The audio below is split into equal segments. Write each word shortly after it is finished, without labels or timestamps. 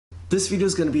This video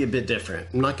is going to be a bit different.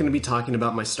 I'm not going to be talking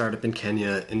about my startup in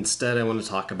Kenya. Instead, I want to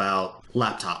talk about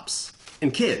laptops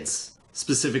and kids.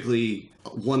 Specifically,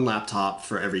 one laptop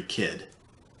for every kid.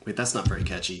 Wait, that's not very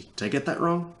catchy. Did I get that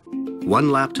wrong?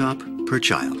 One laptop per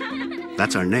child.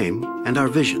 That's our name and our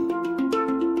vision.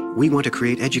 We want to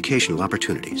create educational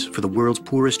opportunities for the world's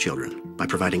poorest children by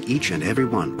providing each and every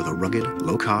one with a rugged,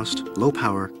 low-cost,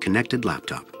 low-power, connected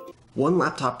laptop. One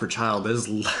laptop per child is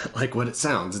like what it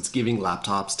sounds. It's giving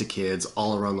laptops to kids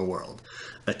all around the world.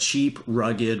 A cheap,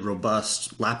 rugged,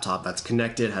 robust laptop that's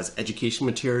connected, has education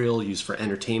material used for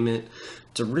entertainment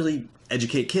to really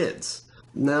educate kids.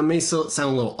 Now, it may sound a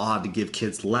little odd to give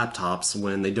kids laptops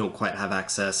when they don't quite have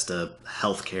access to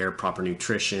healthcare, proper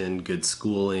nutrition, good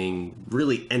schooling,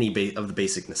 really any of the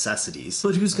basic necessities.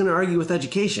 But who's going to argue with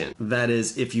education? That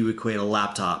is, if you equate a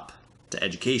laptop to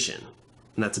education.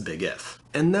 And that's a big if.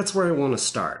 And that's where I want to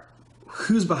start.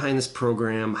 Who's behind this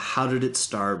program? How did it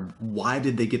start? Why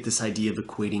did they get this idea of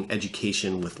equating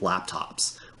education with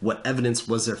laptops? What evidence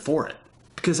was there for it?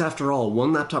 Because after all,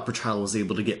 one laptop per child was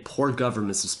able to get poor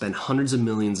governments to spend hundreds of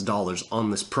millions of dollars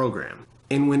on this program.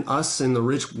 And when us in the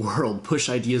rich world push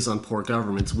ideas on poor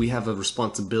governments, we have a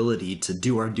responsibility to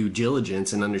do our due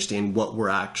diligence and understand what we're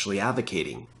actually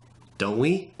advocating. Don't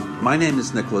we? My name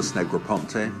is Nicholas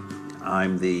Negroponte.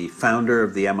 I'm the founder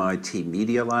of the MIT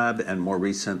Media Lab, and more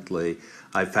recently,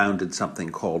 I founded something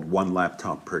called One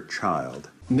Laptop Per Child.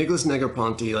 Nicholas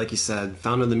Negroponte, like you said,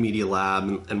 founded the Media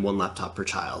Lab and One Laptop Per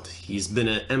Child. He's been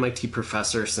an MIT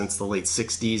professor since the late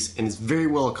 60s and is very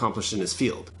well accomplished in his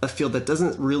field. A field that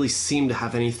doesn't really seem to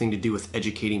have anything to do with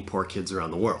educating poor kids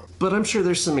around the world. But I'm sure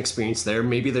there's some experience there.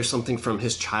 Maybe there's something from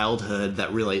his childhood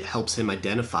that really helps him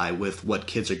identify with what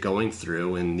kids are going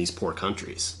through in these poor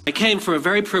countries. I came from a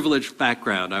very privileged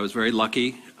background. I was very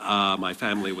lucky. My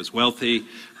family was wealthy.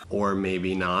 Or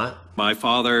maybe not. My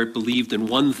father believed in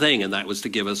one thing, and that was to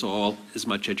give us all as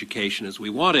much education as we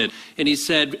wanted. And he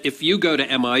said, if you go to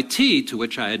MIT, to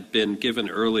which I had been given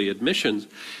early admissions,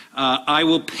 I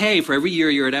will pay for every year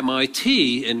you're at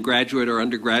MIT, in graduate or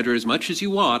undergraduate, as much as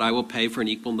you want. I will pay for an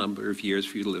equal number of years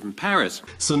for you to live in Paris.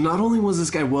 So not only was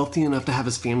this guy wealthy enough to have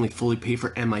his family fully pay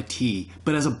for MIT,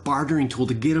 but as a bartering tool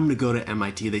to get him to go to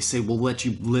MIT, they say, we'll let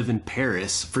you live in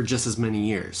Paris for just as many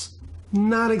years.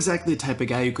 Not exactly the type of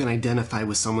guy you can identify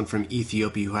with someone from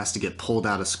Ethiopia who has to get pulled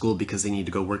out of school because they need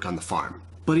to go work on the farm.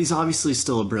 But he's obviously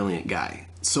still a brilliant guy.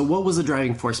 So what was the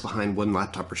driving force behind One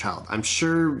Laptop Per Child? I'm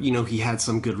sure, he had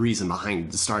some good reason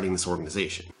behind starting this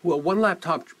organization. Well, One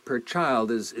Laptop Per Child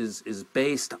is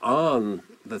based on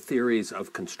the theories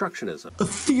of constructionism. A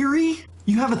theory?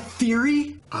 You have a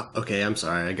theory? Okay, I'm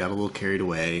sorry, I got a little carried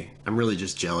away. I'm really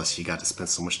just jealous you got to spend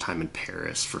so much time in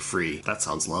Paris for free. That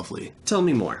sounds lovely. Tell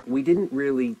me more. We didn't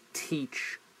really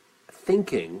teach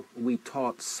thinking, we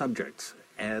taught subjects,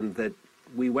 and that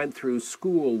we went through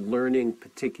school learning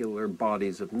particular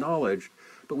bodies of knowledge,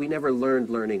 but we never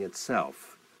learned learning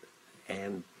itself.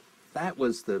 And that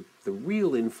was the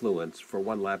real influence for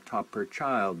One Laptop Per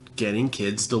Child. Getting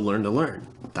kids to learn.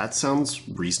 That sounds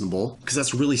reasonable, because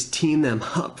that's really teeing them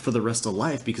up for the rest of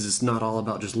life, because it's not all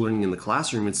about just learning in the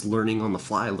classroom, it's learning on the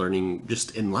fly, learning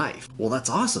just in life. Well, that's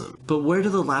awesome. But where do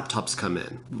the laptops come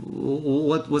in?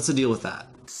 What's the deal with that?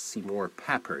 Seymour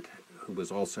Papert, who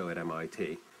was also at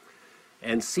MIT.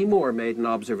 And Seymour made an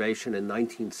observation in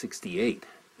 1968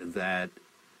 that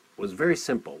was very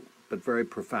simple, but very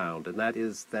profound, and that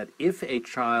is that if a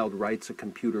child writes a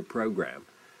computer program,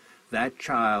 that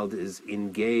child is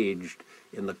engaged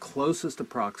in the closest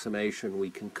approximation we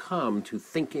can come to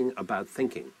thinking about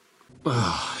thinking.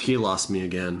 He lost me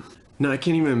again. Now, I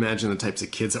can't even imagine the types of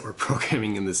kids that were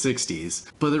programming in the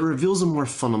 60s, but it reveals a more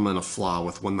fundamental flaw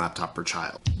with One Laptop Per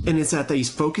Child. And it's that he's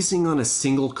focusing on a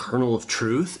single kernel of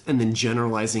truth and then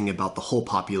generalizing about the whole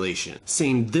population,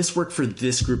 saying this worked for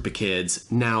this group of kids,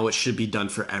 now it should be done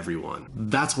for everyone.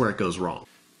 That's where it goes wrong.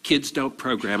 Kids don't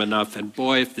program enough, and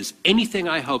boy, if there's anything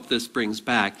I hope this brings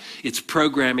back, it's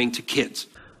programming to kids.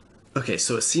 Okay,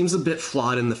 so it seems a bit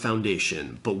flawed in the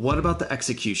foundation, but what about the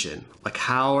execution? Like,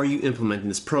 how are you implementing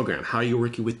this program? How are you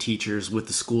working with teachers, with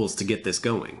the schools to get this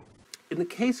going? In the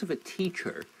case of a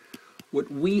teacher, what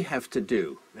we have to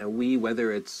do, and we,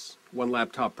 whether it's One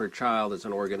Laptop Per Child as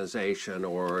an organization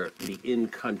or the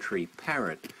in-country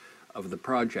parent of the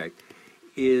project,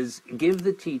 is give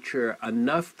the teacher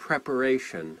enough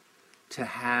preparation to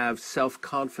have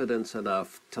self-confidence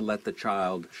enough to let the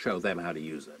child show them how to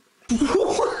use it.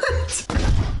 What?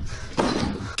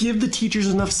 Give the teachers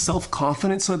enough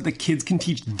self-confidence so that the kids can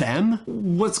teach them?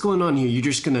 What's going on here? You're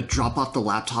just gonna drop off the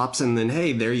laptops and then,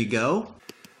 hey, there you go?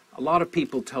 A lot of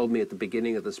people told me at the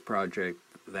beginning of this project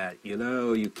that,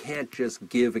 you can't just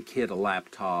give a kid a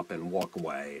laptop and walk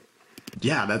away.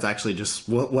 Yeah, that's actually just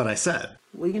what I said.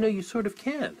 Well, you sort of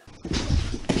can.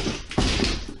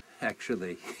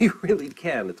 Actually, you really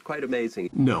can. It's quite amazing.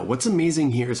 No, what's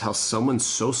amazing here is how someone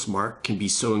so smart can be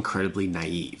so incredibly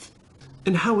naive.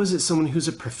 And how is it someone who's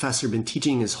a professor, been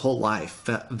teaching his whole life,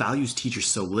 values teachers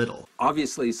so little?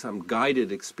 Obviously, some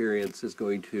guided experience is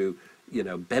going to,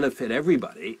 benefit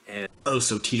everybody. And Oh,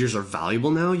 so teachers are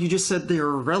valuable now? You just said they're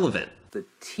irrelevant. the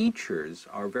teachers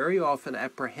are very often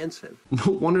apprehensive.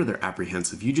 No wonder they're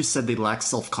apprehensive. You just said they lack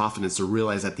self-confidence to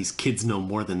realize that these kids know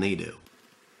more than they do.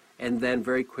 And then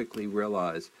very quickly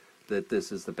realize that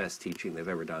this is the best teaching they've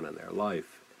ever done in their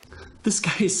life. This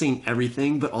guy is saying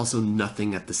everything, but also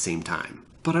nothing at the same time.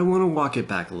 But I want to walk it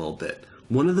back a little bit.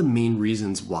 One of the main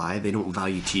reasons why they don't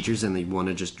value teachers and they want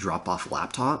to just drop off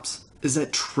laptops is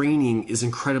that training is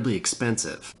incredibly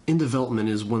expensive. And development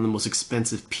is one of the most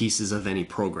expensive pieces of any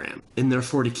program. And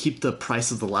therefore, to keep the price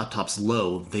of the laptops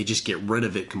low, they just get rid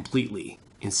of it completely.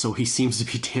 And so he seems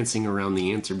to be dancing around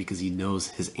the answer because he knows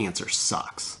his answer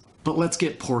sucks. But let's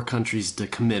get poor countries to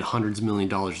commit hundreds of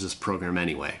millions of dollars to this program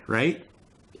anyway, right?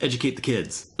 Educate the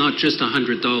kids. Not just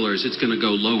 $100, it's going to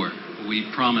go lower.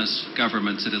 We promise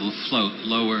governments that it'll float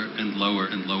lower and lower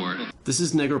and lower. This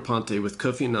is Negroponte with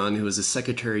Kofi Annan, who was the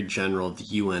Secretary General of the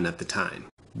UN at the time.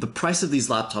 The price of these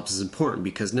laptops is important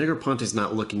because Negroponte is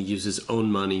not looking to use his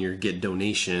own money or get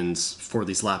donations for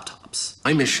these laptops.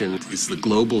 My mission is the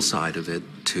global side of it,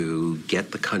 to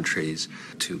get the countries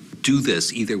to do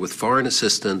this either with foreign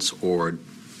assistance or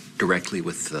directly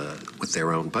with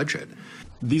their own budget.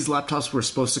 These laptops were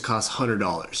supposed to cost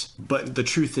 $100, but the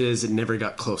truth is it never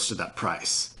got close to that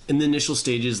price. In the initial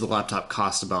stages, the laptop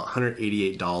cost about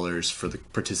 $188 for the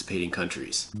participating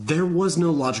countries. There was no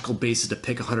logical basis to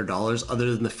pick $100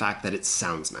 other than the fact that it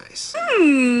sounds nice.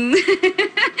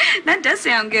 That does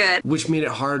sound good. Which made it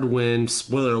hard when,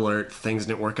 spoiler alert, things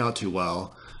didn't work out too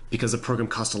well, because the program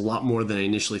cost a lot more than I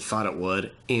initially thought it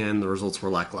would, and the results were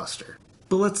lackluster.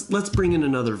 But let's bring in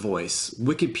another voice.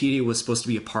 Wikipedia was supposed to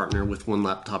be a partner with One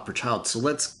Laptop Per Child, so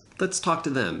let's talk to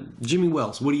them. Jimmy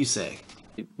Wells, what do you say?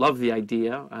 Love the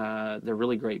idea. They're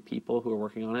really great people who are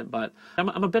working on it, but I'm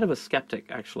a bit of a skeptic,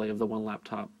 actually, of the One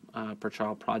Laptop Per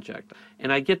Child project.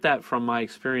 And I get that from my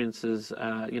experiences,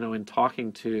 in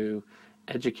talking to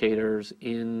educators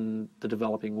in the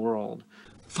developing world.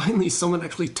 Finally, someone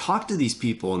actually talked to these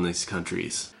people in these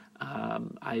countries.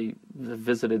 I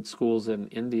visited schools in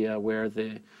India where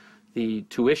the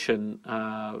tuition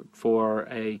for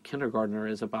a kindergartner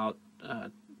is about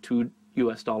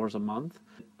 $2 a month.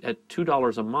 At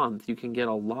 $2 a month, you can get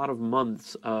a lot of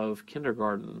months of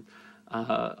kindergarten,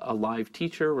 a live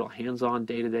teacher, real hands-on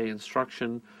day-to-day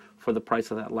instruction for the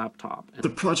price of that laptop. The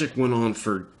project went on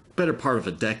for better part of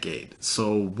a decade.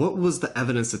 So what was the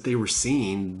evidence that they were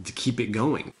seeing to keep it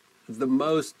going? The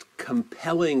most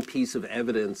compelling piece of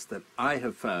evidence that I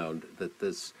have found that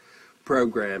this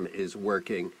program is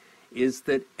working is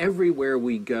that everywhere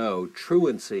we go,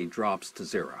 truancy drops to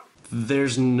zero.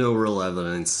 There's no real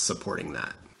evidence supporting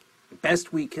that.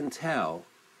 Best we can tell,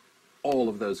 all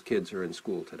of those kids are in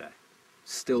school today.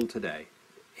 Still today,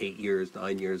 8 years,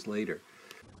 9 years later.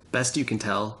 Best you can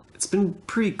tell, it's been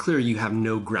pretty clear you have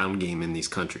no ground game in these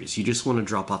countries. You just want to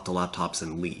drop off the laptops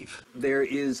and leave. There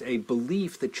is a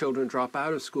belief that children drop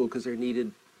out of school because they're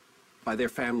needed by their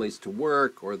families to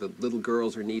work, or the little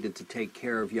girls are needed to take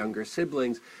care of younger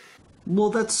siblings. Well,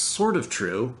 that's sort of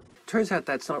true. Turns out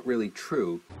that's not really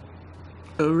true.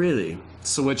 Oh, really?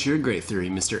 So what's your great theory,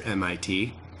 Mr.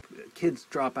 MIT? Kids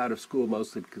drop out of school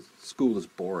mostly because school is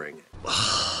boring.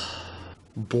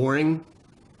 Boring?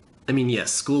 I mean,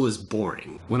 yes, school is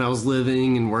boring. When I was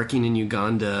living and working in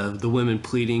Uganda, the women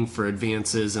pleading for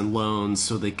advances and loans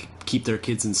so they could keep their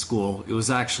kids in school, it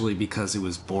was actually because it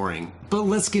was boring. But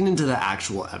let's get into the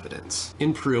actual evidence.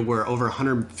 In Peru, where over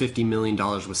 $150 million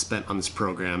was spent on this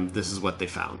program, this is what they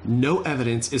found. No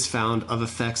evidence is found of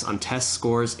effects on test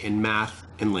scores in math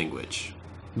and language.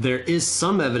 There is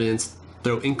some evidence,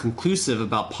 though inconclusive,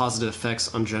 about positive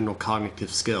effects on general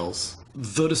cognitive skills.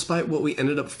 Though despite what we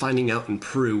ended up finding out in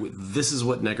Peru, this is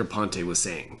what Negroponte was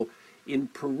saying. In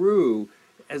Peru,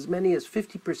 as many as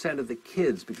 50% of the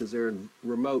kids, because they're in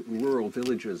remote and rural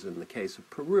villages in the case of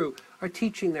Peru, are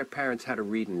teaching their parents how to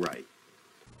read and write.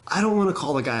 I don't want to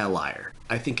call the guy a liar.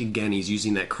 I think, again, he's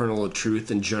using that kernel of truth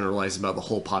and generalize about the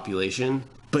whole population,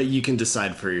 but you can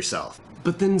decide for yourself.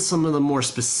 But then some of the more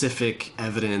specific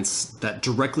evidence that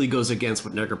directly goes against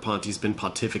what Negroponte's been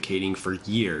pontificating for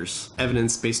years.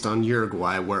 Evidence based on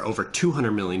Uruguay, where over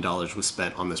 $200 million was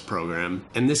spent on this program.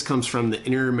 And this comes from the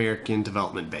Inter-American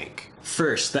Development Bank.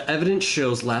 First, the evidence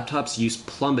shows laptops' use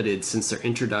plummeted since their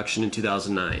introduction in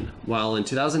 2009. While in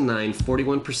 2009,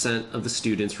 41% of the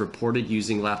students reported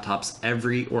using laptops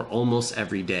every or almost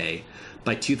every day,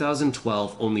 by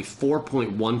 2012, only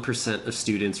 4.1% of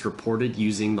students reported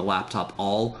using the laptop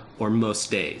all or most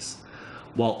days,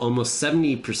 while almost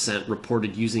 70%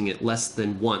 reported using it less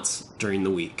than once during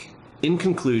the week. In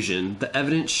conclusion, the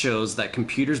evidence shows that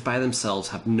computers by themselves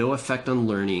have no effect on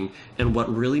learning, and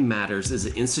what really matters is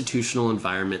the institutional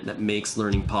environment that makes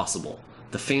learning possible.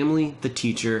 The family, the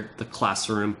teacher, the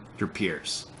classroom, your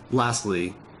peers.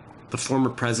 Lastly, the former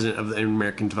president of the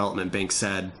American Development Bank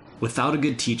said, "Without a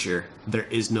good teacher, there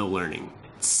is no learning."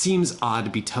 It seems odd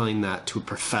to be telling that to a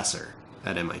professor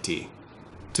at MIT.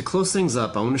 To close things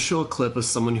up, I want to show a clip of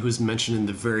someone who was mentioned in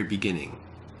the very beginning,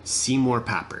 Seymour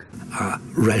Papert.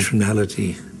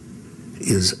 Rationality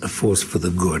is a force for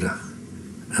the good,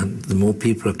 and the more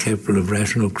people are capable of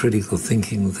rational, critical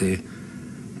thinking, the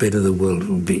better the world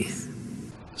will be.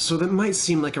 So that might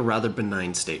seem like a rather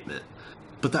benign statement,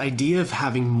 but the idea of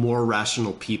having more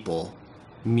rational people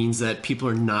means that people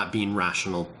are not being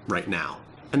rational right now.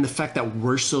 And the fact that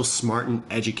we're so smart and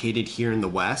educated here in the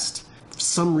West, for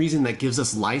some reason that gives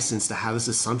us license to have this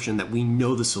assumption that we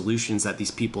know the solutions that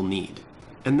these people need.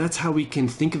 And that's how we can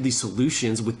think of these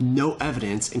solutions with no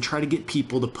evidence and try to get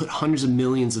people to put hundreds of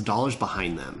millions of dollars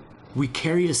behind them. We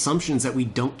carry assumptions that we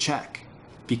don't check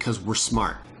because we're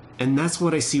smart. And that's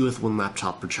what I see with One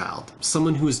Laptop Per Child.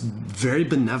 Someone who is very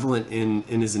benevolent in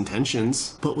his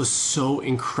intentions, but was so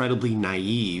incredibly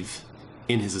naive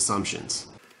in his assumptions.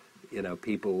 You know,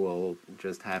 people will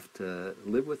just have to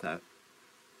live with that.